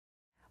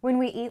When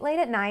we eat late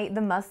at night,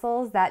 the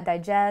muscles that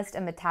digest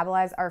and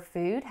metabolize our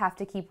food have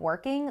to keep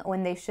working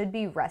when they should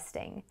be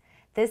resting.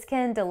 This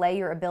can delay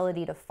your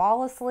ability to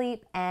fall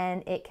asleep,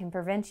 and it can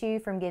prevent you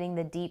from getting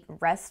the deep,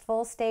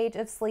 restful stage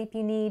of sleep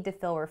you need to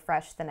feel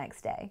refreshed the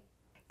next day.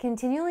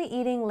 Continually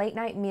eating late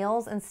night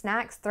meals and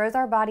snacks throws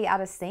our body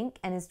out of sync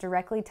and is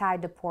directly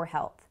tied to poor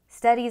health.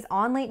 Studies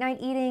on late night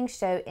eating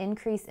show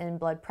increase in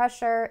blood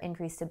pressure,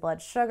 increase in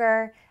blood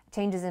sugar,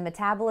 changes in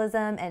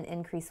metabolism, and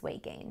increased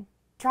weight gain.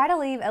 Try to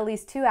leave at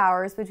least 2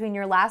 hours between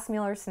your last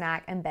meal or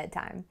snack and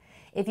bedtime.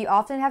 If you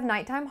often have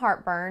nighttime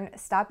heartburn,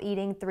 stop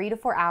eating 3 to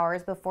 4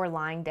 hours before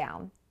lying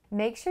down.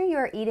 Make sure you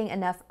are eating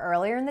enough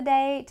earlier in the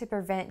day to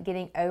prevent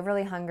getting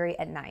overly hungry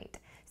at night.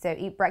 So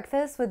eat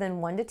breakfast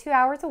within 1 to 2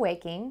 hours of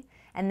waking,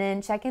 and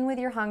then check in with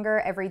your hunger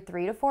every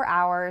 3 to 4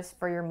 hours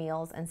for your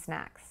meals and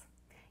snacks.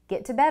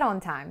 Get to bed on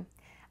time.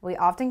 We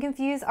often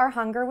confuse our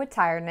hunger with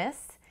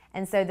tiredness,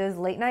 and so those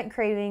late night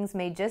cravings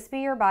may just be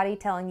your body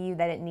telling you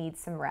that it needs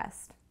some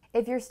rest.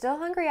 If you're still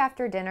hungry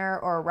after dinner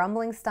or a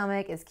rumbling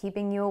stomach is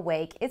keeping you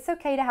awake, it's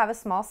okay to have a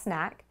small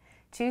snack.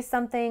 Choose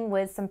something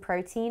with some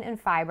protein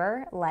and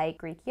fiber like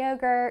Greek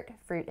yogurt,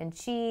 fruit and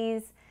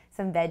cheese,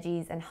 some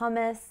veggies and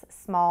hummus,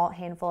 small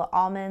handful of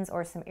almonds,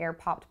 or some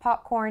air-popped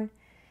popcorn.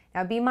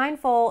 Now be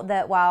mindful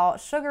that while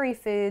sugary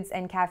foods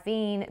and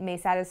caffeine may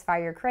satisfy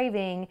your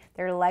craving,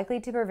 they're likely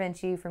to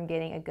prevent you from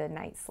getting a good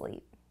night's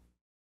sleep.